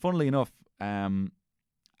 And funnily enough, Aaron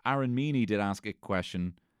Meany did ask a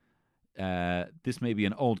question. This may be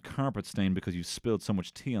an old carpet stain because you've spilled so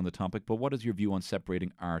much tea on the topic, but what is your view on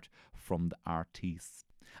separating art from the artiste?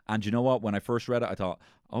 And you know what? When I first read it, I thought,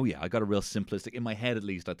 oh yeah, I got a real simplistic, in my head at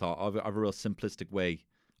least, I thought, I have a real simplistic way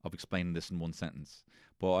of explaining this in one sentence.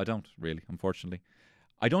 But I don't really, unfortunately.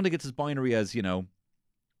 I don't think it's as binary as, you know,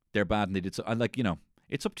 they're bad and they did so. I like, you know,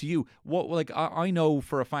 it's up to you. I know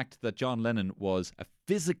for a fact that John Lennon was a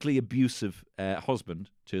physically abusive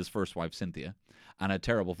husband to his first wife, Cynthia, and a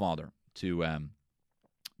terrible father to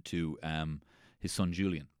his son,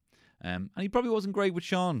 Julian. And he probably wasn't great with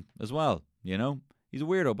Sean as well, you know. He's a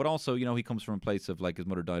weirdo, but also, you know, he comes from a place of like his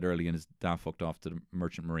mother died early and his dad fucked off to the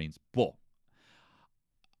Merchant Marines. But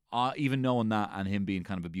even knowing that and him being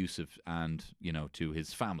kind of abusive and, you know, to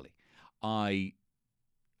his family, I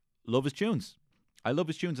love his tunes. I love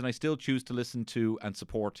his tunes and I still choose to listen to and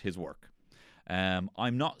support his work.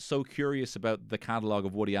 I'm not so curious about the catalogue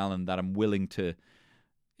of Woody Allen that I'm willing to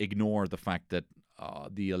ignore the fact that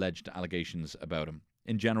the alleged allegations about him.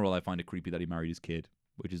 In general, I find it creepy that he married his kid,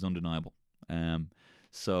 which is undeniable.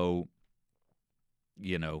 So,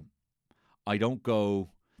 you know, I don't go...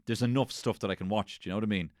 There's enough stuff that I can watch, do you know what I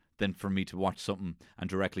mean, than for me to watch something and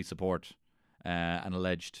directly support an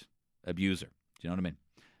alleged abuser. Do you know what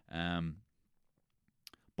I mean?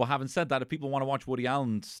 But having said that, if people want to watch Woody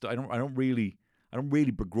Allen, I don't really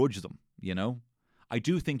begrudge them, you know? I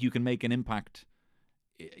do think you can make an impact,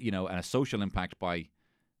 you know, and a social impact by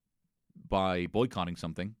boycotting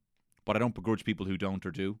something, but I don't begrudge people who don't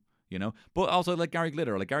or do, you know. But also like Gary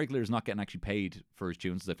Glitter. Like Gary Glitter is not getting actually paid for his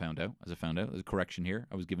tunes, as I found out. There's a correction here.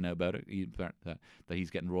 I was giving out about it, that he's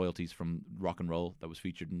getting royalties from rock and roll that was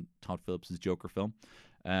featured in Todd Phillips' Joker film.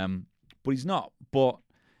 But he's not. But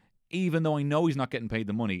even though I know he's not getting paid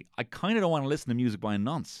the money, I kind of don't want to listen to music by a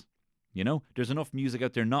nonce. You know, there's enough music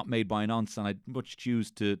out there not made by a nonce, and I'd much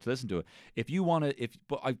choose to listen to it. If you want to,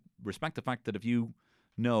 but I respect the fact that if you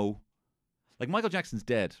know, like Michael Jackson's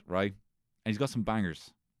dead, right? And he's got some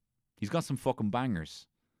bangers. He's got some fucking bangers.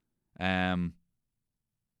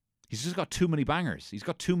 He's just got too many bangers. He's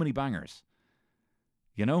got too many bangers.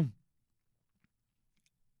 You know?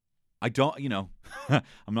 I don't, you know,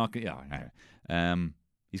 I'm not going to, yeah.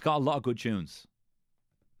 He's got a lot of good tunes,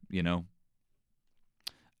 you know.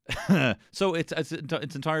 So it's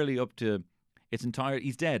entirely up to,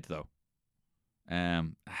 he's dead though.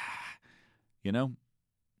 You know,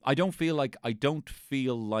 I don't feel like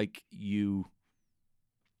you,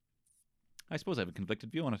 I suppose I have a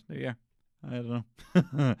conflicted view on it. There you are. I don't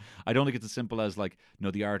know. I don't think it's as simple as like, no,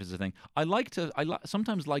 the art is a thing. I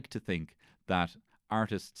sometimes like to think that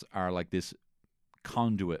artists are like this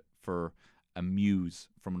conduit for a muse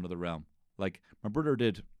from another realm. Like my brother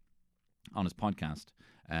did on his podcast,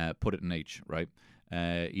 Put It in H, right?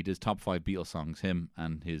 He did top 5 Beatles songs, him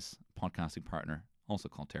and his podcasting partner, also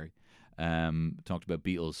called Terry, talked about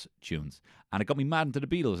Beatles tunes. And it got me mad into the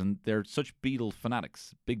Beatles, and they're such Beatle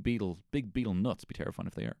fanatics, big Beatle nuts, be terrifying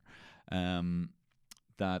if they are,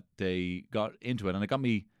 that they got into it. And it got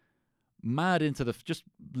me mad into the just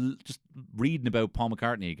reading about Paul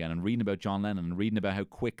McCartney again, and reading about John Lennon, and reading about how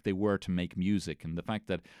quick they were to make music, and the fact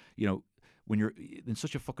that, you know, when you're in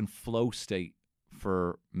such a fucking flow state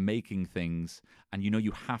for making things, and you know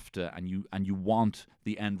you have to, and you want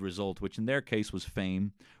the end result, which in their case was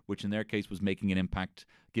fame, which in their case was making an impact,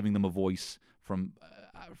 giving them a voice from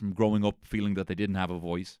growing up feeling that they didn't have a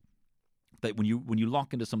voice. That when you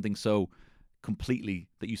lock into something so completely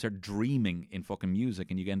that you start dreaming in fucking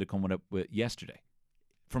music, and you end up coming up with yesterday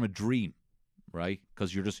from a dream, right?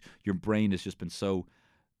 Because your brain has just been so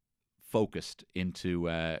focused into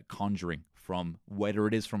conjuring from whether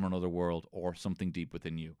it is from another world or something deep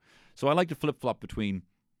within you. So I like to flip-flop between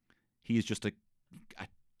he is just a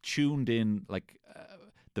tuned in, like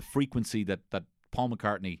the frequency that Paul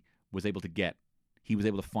McCartney was able to get. He was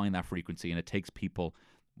able to find that frequency, and it takes people,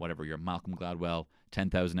 whatever, you're Malcolm Gladwell,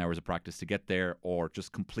 10,000 hours of practice to get there, or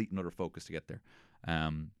just complete and utter focus to get there.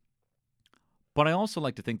 But I also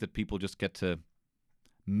like to think that people just get to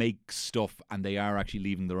make stuff, and they are actually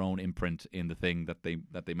leaving their own imprint in the thing that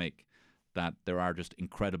they make. That there are just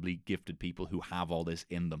incredibly gifted people who have all this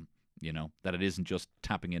in them, you know, that it isn't just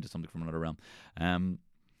tapping into something from another realm. And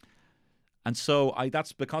so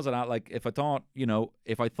that's because of that. Like, if I thought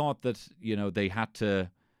that, you know, they had to,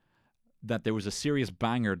 that there was a serious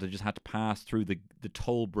banger that just had to pass through the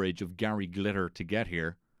toll bridge of Gary Glitter to get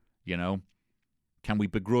here, you know, can we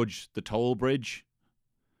begrudge the toll bridge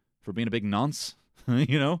for being a big nonce?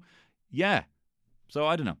 You know? Yeah. So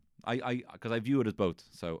I don't know. Because I view it as both.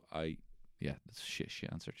 So yeah, that's a shit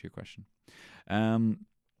answer to your question.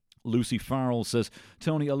 Lucy Farrell says,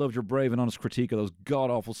 Tony, I loved your brave and honest critique of those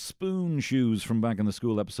god-awful spoon shoes from back in the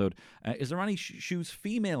school episode. Is there any shoes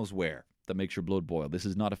females wear that makes your blood boil? This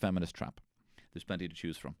is not a feminist trap. There's plenty to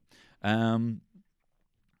choose from. I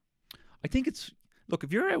think it's... Look,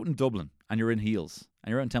 if you're out in Dublin and you're in heels and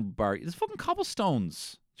you're out in Temple Bar, there's fucking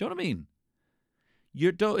cobblestones. Do you know what I mean?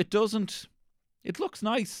 It looks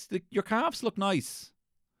nice. Your calves look nice.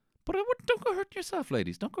 But don't go hurting yourself,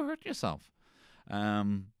 ladies. Don't go hurting yourself.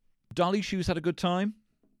 Dolly shoes had a good time.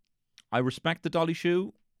 I respect the dolly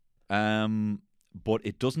shoe. But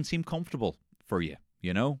it doesn't seem comfortable for you,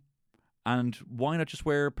 you know? And why not just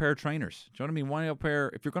wear a pair of trainers? Do you know what I mean? Why not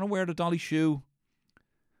if you're going to wear the dolly shoe,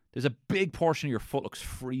 there's a big portion of your foot looks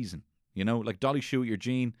freezing. You know, like dolly shoe with your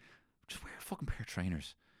jean, just wear a fucking pair of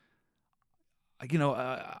trainers. You know,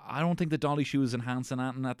 I don't think the dolly shoe is enhancing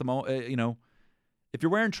anything at the moment. You know, if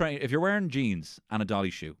you're wearing jeans and a dolly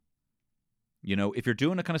shoe, you know, if you're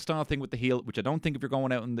doing a kind of style thing with the heel, which I don't think if you're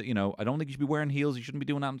going out in the, you know, I don't think you should be wearing heels. You shouldn't be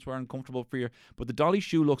doing that. It's wearing uncomfortable for you. But the dolly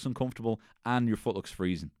shoe looks uncomfortable and your foot looks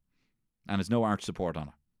freezing. And there's no arch support on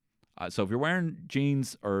it. So if you're wearing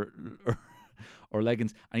jeans or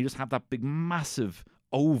leggings and you just have that big massive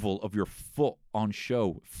oval of your foot on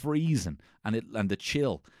show, freezing, and the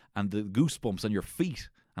chill and the goosebumps on your feet,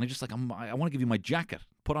 and I'm just like, I want to give you my jacket.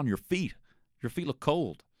 Put on your feet. Your feet look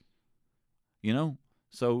cold. You know?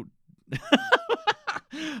 So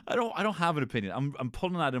I don't have an opinion. I'm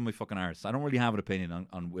pulling that in my fucking arse. I don't really have an opinion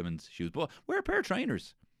on women's shoes. But wear a pair of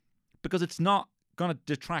trainers. Because it's not gonna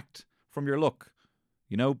detract from your look,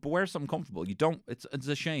 you know. But wear something comfortable. You don't. It's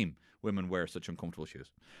a shame women wear such uncomfortable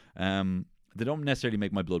shoes. They don't necessarily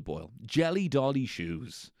make my blood boil. Jelly dolly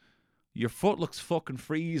shoes. Your foot looks fucking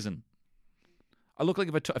freezing. I look like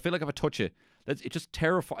I feel like if I touch it, it just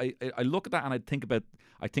terrifies. I look at that and I think about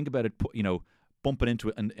it. You know, bumping into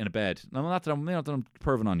it in a bed. No, not that I'm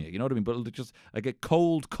perving on you. You know what I mean? But I get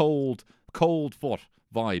cold foot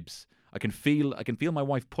vibes. I can feel my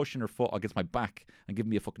wife pushing her foot against my back and giving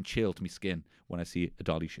me a fucking chill to my skin when I see a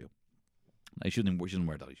dolly shoe. She shouldn't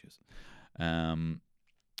wear dolly shoes.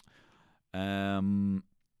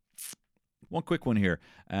 One quick one here.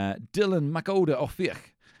 Dylan Macoda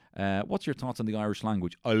O'Fiach. What's your thoughts on the Irish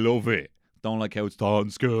language? I love it. Don't like how it's taught in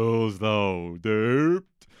schools though. Derp.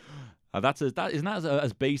 Isn't that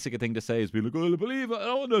as basic a thing to say as being like, well, I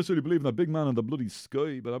don't necessarily believe in that big man in the bloody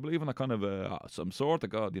sky, but I believe in that kind of some sort of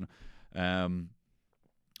God, you know.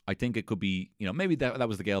 I think it could be, you know, maybe that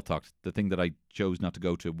was the Gaeltacht. The thing that I chose not to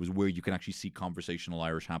go to was where you can actually see conversational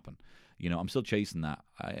Irish happen. You know, I'm still chasing that.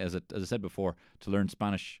 As I said before, to learn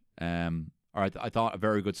Spanish. I thought a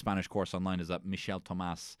very good Spanish course online is that Michel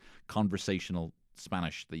Tomas conversational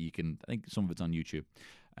Spanish that you can. I think some of it's on YouTube,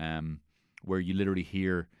 where you literally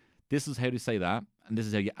hear, this is how to say that, and this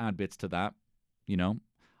is how you add bits to that. You know,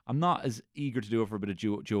 I'm not as eager to do it for a bit of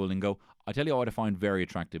Duolingo. I tell you what I find very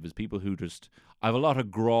attractive is people who just. I have a lot of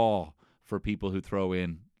graw for people who throw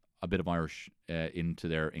in a bit of Irish into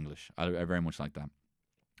their English. I very much like that.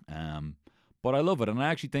 But I love it, and I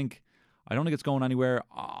actually think I don't think it's going anywhere.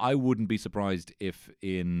 I wouldn't be surprised if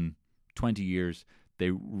in 20 years they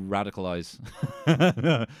radicalize.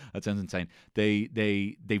 That sounds insane.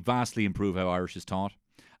 They vastly improve how Irish is taught.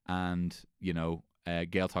 And, you know,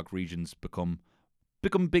 Gaeltacht regions become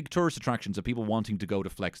big tourist attractions of people wanting to go to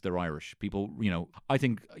flex their Irish. People, you know, I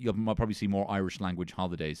think you'll probably see more Irish language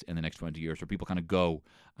holidays in the next 20 years where people kind of go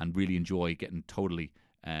and really enjoy getting totally,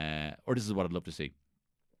 or this is what I'd love to see.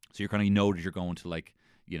 So you're kind of, you know that you're going to, like,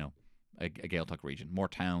 you know, a Gaeltacht region, more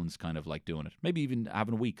towns kind of like doing it. Maybe even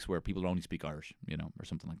having weeks where people only speak Irish, you know, or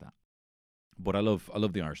something like that. But I love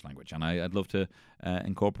the Irish language, and I'd love to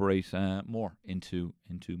incorporate more into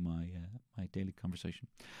my daily conversation.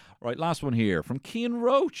 All right, last one here from Cian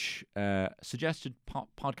Roach. Suggested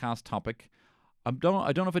podcast topic. I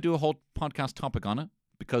don't know if I do a whole podcast topic on it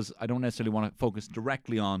because I don't necessarily want to focus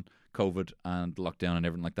directly on COVID and lockdown and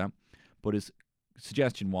everything like that. But his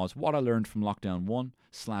suggestion was what I learned from lockdown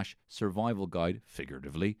 1/survival guide,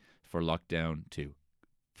 figuratively, for lockdown 2.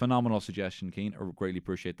 Phenomenal suggestion, Cian. I greatly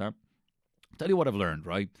appreciate that. Tell you what I've learned,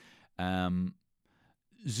 right?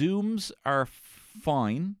 Zooms are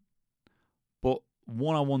fine, but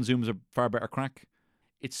one-on-one Zooms are far better crack.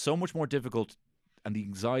 It's so much more difficult, and the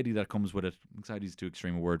anxiety that comes with it, anxiety is too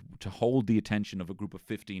extreme a word, to hold the attention of a group of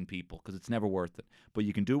 15 people, because it's never worth it. But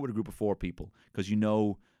you can do it with a group of 4 people, because you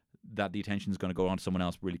know that the attention is going to go on to someone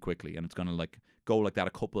else really quickly, and it's going to like go like that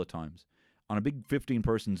a couple of times. On a big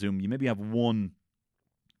 15-person Zoom, you maybe have one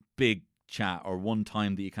big chat or one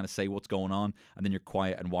time that you kind of say what's going on, and then you're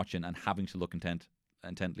quiet and watching and having to look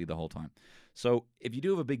intently the whole time. So if you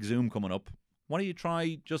do have a big Zoom coming up, why don't you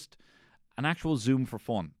try just an actual Zoom for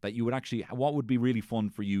fun that you would actually, what would be really fun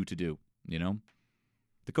for you to do, you know?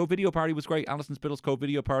 The Code Video Party was great. Alison Spittle's Code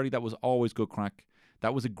Video Party, that was always good crack.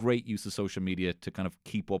 That was a great use of social media to kind of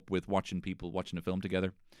keep up with watching people watching a film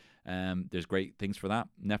together. There's great things for that.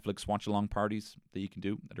 Netflix watch-along parties that you can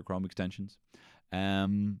do that are Chrome extensions.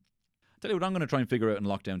 Tell you what I'm going to try and figure out in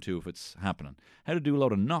lockdown 2 if it's happening. How to do a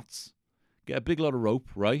load of knots. Get a big load of rope,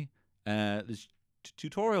 right? There's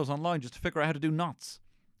tutorials online just to figure out how to do knots.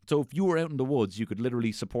 So if you were out in the woods, you could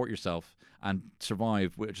literally support yourself and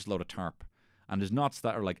survive with just a load of tarp. And there's knots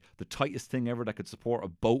that are like the tightest thing ever that could support a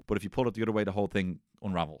boat, but if you pull it the other way, the whole thing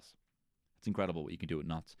unravels. It's incredible what you can do with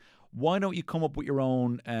knots. Why don't you come up with your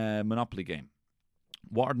own Monopoly game?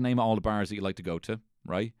 What are the name of all the bars that you like to go to,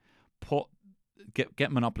 right?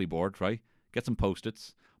 Get Monopoly board, right? Get some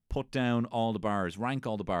Post-its. Put down all the bars. Rank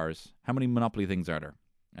all the bars. How many Monopoly things are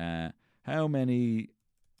there? How many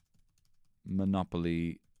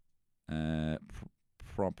Monopoly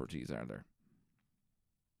properties are there?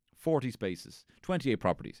 40 spaces. 28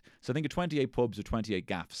 properties. So think of 28 pubs or 28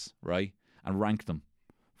 gaffs, right? And rank them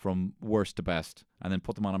from worst to best. And then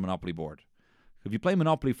put them on a Monopoly board. If you play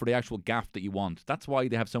Monopoly for the actual gaff that you want, that's why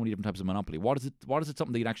they have so many different types of Monopoly. What is it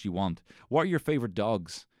something that you'd actually want? What are your favourite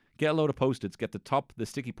dogs? Get a load of Post-its, get the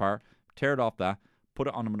sticky part, tear it off that, put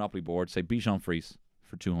it on a Monopoly board, say Bichon Frise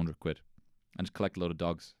for 200 quid. And just collect a load of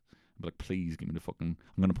dogs. And be like, please give me the fucking,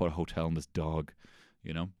 I'm going to put a hotel on this dog,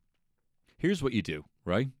 you know? Here's what you do,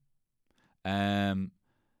 right?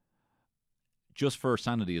 Just for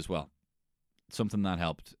sanity as well. Something that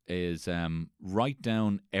helped is write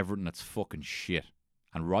down everything that's fucking shit,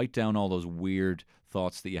 and write down all those weird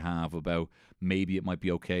thoughts that you have about maybe it might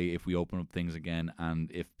be okay if we open up things again, and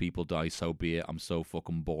if people die, so be it. I'm so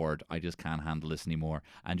fucking bored. I just can't handle this anymore.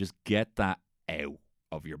 And just get that out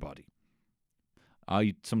of your body.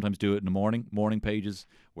 I sometimes do it in the morning pages,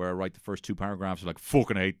 where I write the first 2 paragraphs like,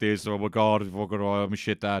 fucking hate this, oh my god, I'm a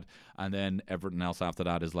shit dad. And then everything else after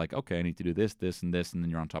that is like, okay, I need to do this, this, and this, and then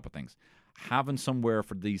you're on top of things. Having somewhere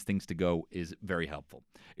for these things to go is very helpful.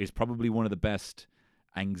 It's probably one of the best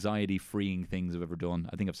anxiety-freeing things I've ever done.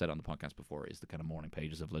 I think I've said it on the podcast before, is the kind of morning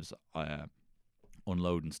pages of let's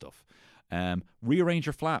unload and stuff. Rearrange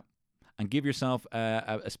your flat and give yourself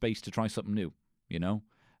a space to try something new, you know?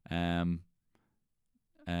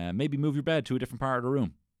 Maybe move your bed to a different part of the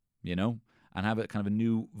room, you know, and have it kind of a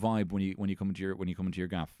new vibe when you come into your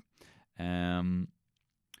gaff.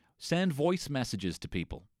 Send voice messages to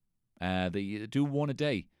people. They do one a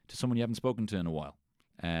day to someone you haven't spoken to in a while,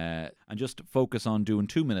 and just focus on doing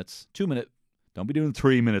 2 minutes. 2 minute. Don't be doing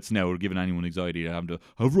 3 minutes now, or giving anyone anxiety to having to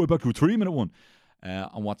have right back to a 3 minute one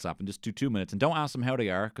on WhatsApp, and just do 2 minutes. And don't ask them how they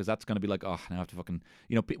are, because that's going to be like, oh, now I have to fucking,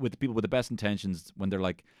 you know, with the people with the best intentions, when they're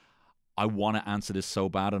like, I want to answer this so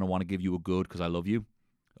bad, and I want to give you a good because I love you.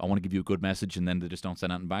 I want to give you a good message, and then they just don't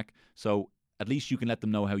send anything back. So at least you can let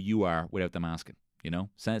them know how you are without them asking. You know,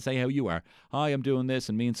 say how you are. Hi, I'm doing this,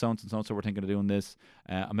 and me and so we're thinking of doing this.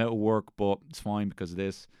 I'm out of work, but it's fine because of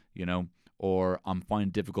this. You know, or I'm finding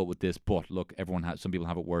it difficult with this, but look, some people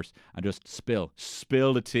have it worse. And just spill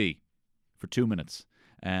the tea for 2 minutes.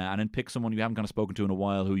 And then pick someone you haven't kind of spoken to in a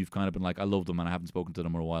while, who you've kind of been like, I love them, and I haven't spoken to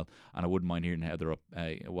them in a while, and I wouldn't mind hearing how they're up,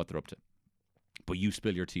 what they're up to. But you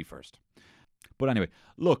spill your tea first. But anyway,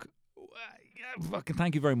 look, fucking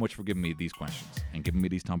thank you very much for giving me these questions and giving me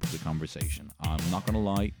these topics of conversation. I'm not going to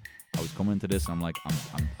lie, I was coming into this, and I'm like,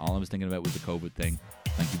 I'm all I was thinking about was the COVID thing.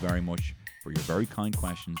 Thank you very much for your very kind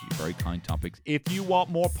questions, your very kind topics. If you want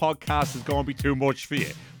more podcasts, it's going to be too much for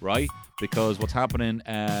you, right? Because what's happening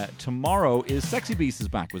tomorrow is Sexy Beasts is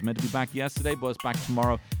back. It was meant to be back yesterday, but it's back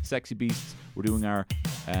tomorrow. Sexy Beasts, we're doing our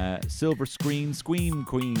Silver Screen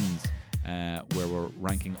Queens, where we're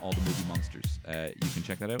ranking all the movie monsters. You can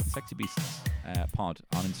check that out on Sexy Beasts pod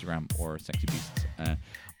on Instagram, or Sexy Beasts.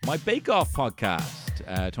 My Bake Off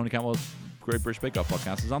podcast, Tony Cantwell's Great British Bake Off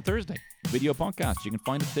podcast, is on Thursday. Video podcast. You can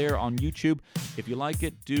find it there on YouTube. If you like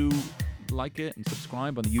it, do like it and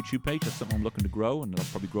subscribe on the YouTube page. That's something I'm looking to grow, and it'll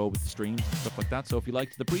probably grow with the streams and stuff like that. So if you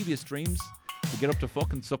liked the previous streams, we get up to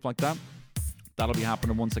fucking stuff like that. That'll be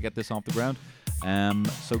happening once I get this off the ground.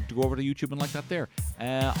 So to go over to YouTube and like that there.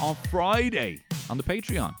 On Friday, on the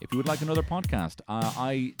Patreon, if you would like another podcast,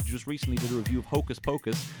 I just recently did a review of Hocus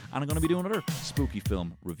Pocus, and I'm going to be doing other spooky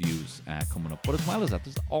film reviews coming up. But as well as that,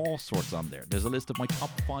 there's all sorts on there. There's a list of my top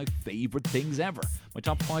 5 favorite things ever, my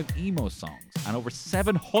top 5 emo songs, and over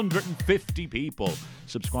 750 people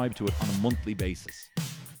subscribe to it on a monthly basis,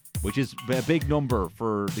 which is a big number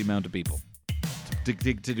for the amount of people to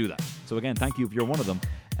do that. So again, thank you if you're one of them.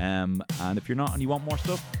 And if you're not and you want more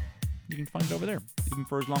stuff, you can find it over there, even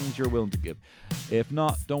for as long as you're willing to give. If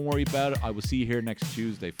not, don't worry about it. I will see you here next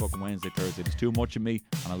Tuesday, fucking Wednesday, Thursday. There's too much of me,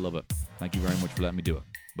 and I love it. Thank you very much for letting me do it.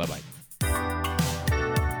 Bye-bye.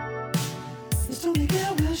 It's Tony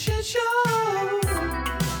Cantwell Shit Show.